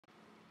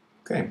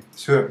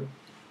So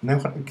nou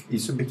gaan ek hier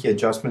so 'n bietjie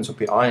adjustments op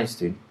die eyes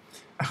doen.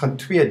 Ek gaan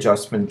 2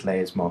 adjustment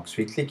layers maak.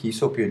 So ek klik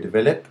hierso op jou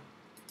develop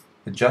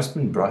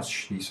adjustment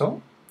brush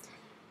hierso.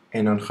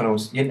 En dan gaan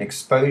ons een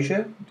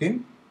exposure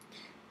doen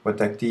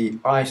wat ek die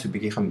eyes so 'n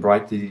bietjie gaan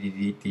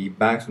brighten, die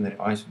bags onder die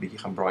eyes so 'n bietjie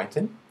gaan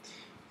brighten.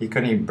 Hier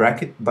kan jy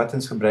bracket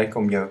buttons gebruik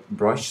om jou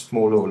brush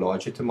smaller or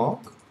larger te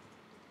maak.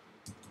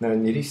 Nou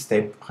in hierdie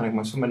step gaan ek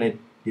maar sommer net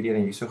hierdie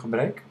een hierso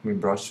gebruik om die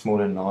brush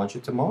smaller and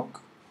larger te maak.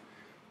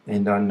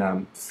 En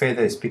dan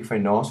feather is piek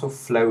van naso,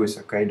 flow is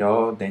okay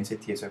daar,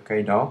 density is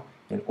okay daar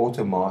en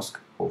auto mask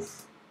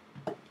off.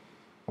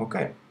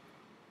 Okay.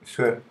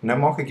 So nou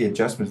maak ek die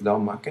adjustments daar,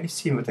 maar ek kan nie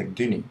sien wat ek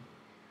doen nie.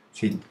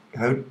 So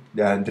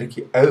jy druk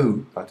jy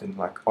O button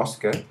like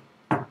Oscar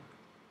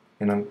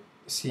en dan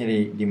sien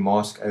jy die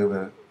mask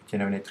over wat jy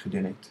nou net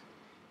gedoen het.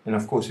 En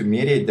of course, hoe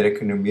meer jy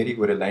druk en hoe meer jy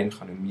oor 'n lyn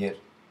gaan, hoe meer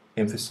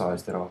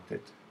emphasized raak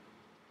dit.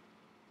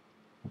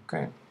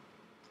 Okay.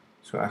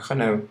 So ek gaan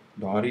nou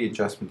daardie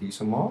adjustment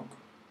hierso maak.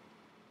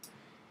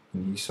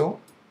 En hierso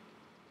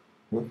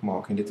ook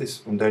maak. En dit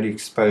is onthou die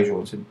exposure.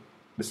 Ons het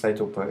besluit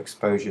op 'n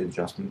exposure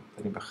adjustment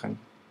aan die begin.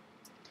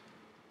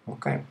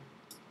 Okay.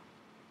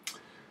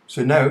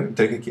 So nou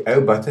druk ek die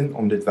ou button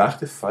om dit weg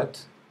te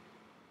vat.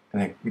 En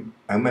ek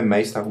hou my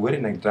muis daaroor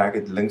en ek drag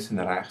dit links en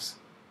regs.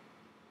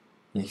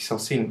 En jy sal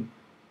sien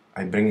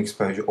hy bring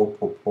exposure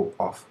op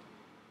af.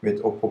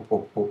 Weet op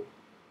om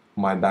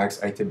my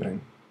bags uit te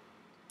bring.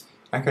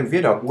 Ek kan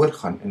weer daaroor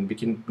gaan en 'n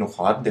bietjie nog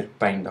harder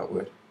pyn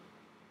daaroor.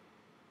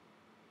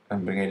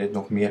 Dan bring hy dit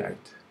nog meer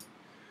uit.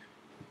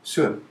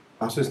 So,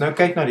 as ons nou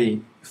kyk na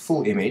die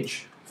full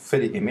image, vir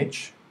die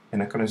image, en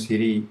dan kan ons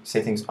hierdie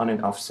settings aan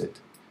en af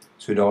sit.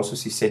 So daar's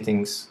ons die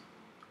settings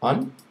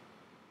aan.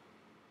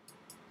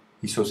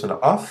 Hierso is hulle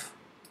af.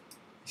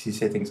 Is die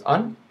settings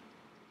aan.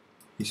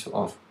 Hierso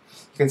af.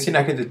 Jy kan sien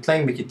ek het 'n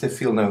klein bietjie te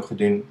veel nou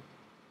gedoen.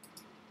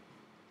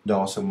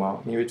 Daarso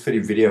maar, jy weet vir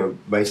die video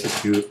wys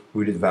ek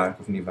hoe dit werk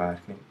of nie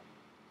werk nie.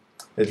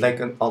 Dit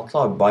lyk al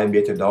klaar baie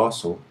beter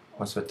daarso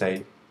as wat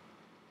hy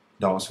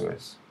daarso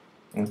is.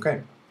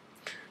 Okay.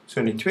 So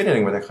in die tweede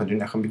ding wat ek gaan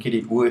doen, ek gaan 'n bietjie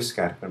die oë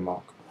skerper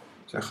maak.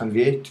 So ek gaan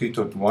weer 2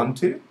 tot 1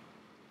 toe.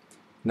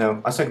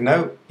 Nou, as ek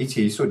nou iets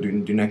hierso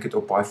doen, doen ek dit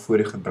op daai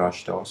vorige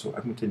brush daarso.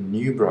 Ek moet 'n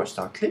new brush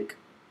daar klik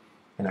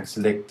en ek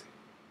select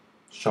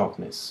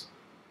sharpness.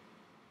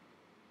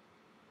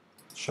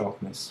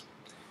 Sharpness.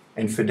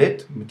 En vir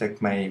dit moet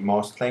ek my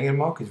mask kleiner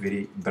maak, is weer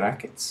die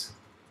brackets.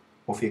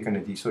 Of jy kan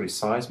dit hierso die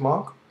size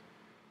maak.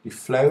 Die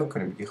flow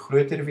kan 'n bietjie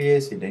groter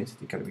wees, die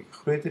density kan 'n bietjie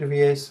groter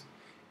wees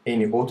en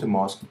die auto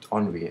mask moet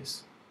aan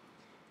wees.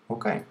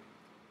 Okay.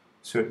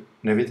 So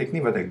nou weet ek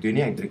nie wat ek doen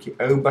nie. Ek druk die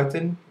ou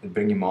button, dit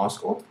bring die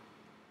mask op.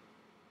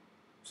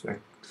 So ek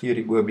kleur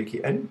die oë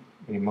bietjie in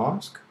met die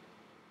mask.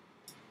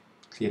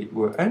 Kleur die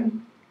oë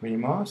in met die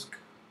mask.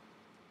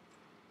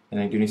 En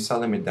ek doen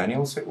dieselfde met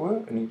Daniel se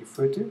oë in hierdie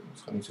foto.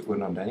 Ons gaan net so oor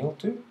na Daniel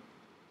toe.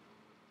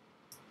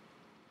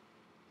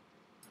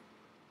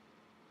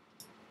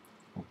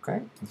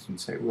 Okay, ons doen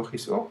sy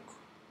oogies ook.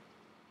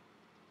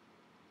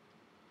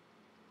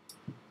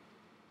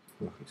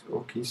 Oogies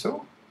ook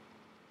hierso.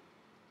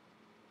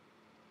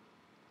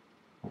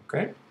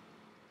 Okay.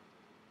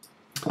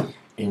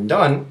 En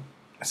dan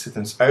sit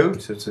ons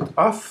sit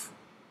af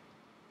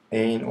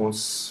en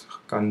ons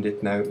kan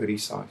dit nou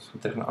resize. So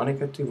terug na die ander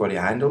kant toe waar die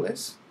handle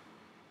is.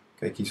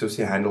 Kyk, hierso is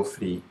die handle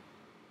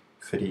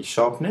vir die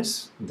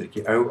sharpness. Druk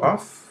jy ou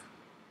af.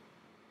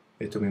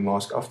 Weet om die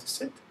mask af te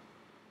sit.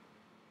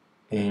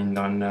 En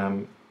dan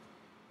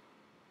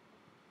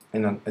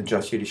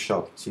adjust jy die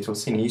sharpness. Jy sal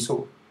sien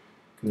hierso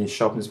kan jy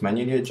sharpness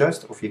manually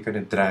adjust of jy kan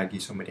dit drag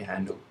hierso met die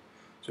handle.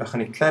 So ek gaan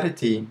die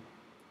clarity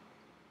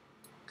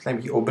klein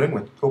bietjie opbring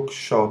wat ook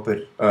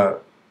sharper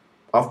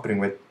afbring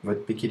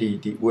wat bietjie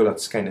die oë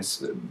laat skyn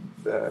is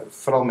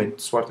veral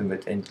met swart en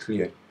wit en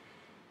kleur.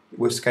 Die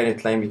oë skyn 'n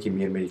klein bietjie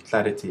meer met die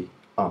clarity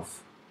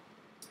af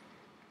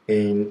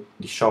en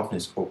die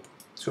sharpness op.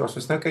 So as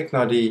ons nou kyk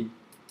na die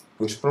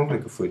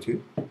oorspronklike foto,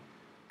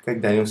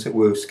 kyk Daniel se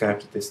oë skerp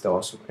dit is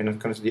daarso en dan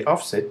kan ons dit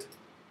afsit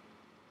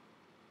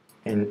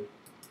en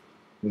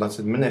dan is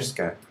dit minder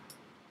skerp.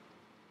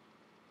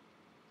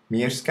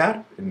 Meer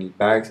skerp en die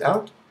bags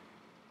out,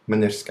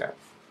 minder skerp.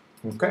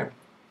 Okay.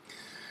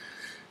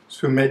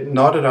 So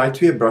nadat daai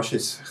 2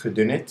 brushes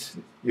gedoen het,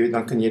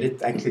 dan kan jy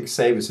dit eintlik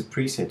save as 'n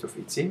preset of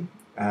ietsie.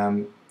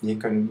 Jy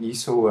kan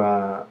hierso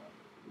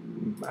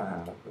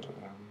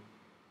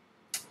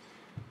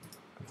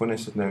wanneer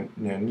is dit nou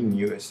nie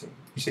new is nie.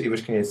 Jy sê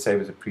iewers kan jy dit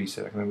save as 'n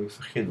preset. Ek nou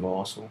vergeet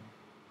waarso.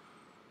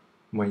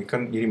 Maar jy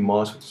kan hierdie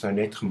mask wat ons nou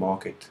net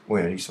gemaak het. O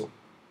ja, hierso.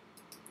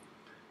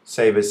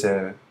 Save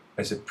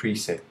as a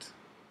preset.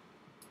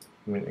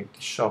 Die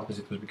sharpness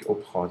het ons 'n bietjie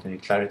opgehaal en die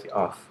clarity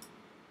af.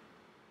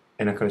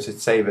 En dan kan ons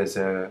dit save as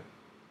 'n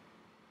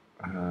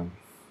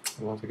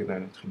wat het ek nou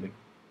net gedoen?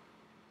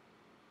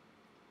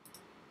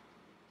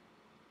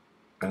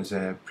 As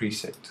 'n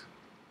preset.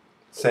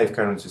 Save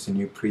currents as 'n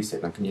new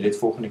preset. Dan kan jy dit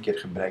volgende keer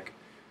gebruik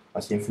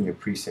as een van jou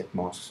preset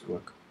masks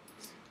ook.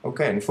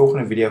 Okay, in die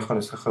volgende video gaan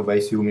ons gou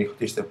wys hoe om die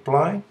goedjies te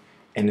apply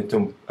en dit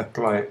hom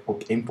apply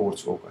op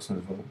imports ook as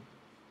ons wil.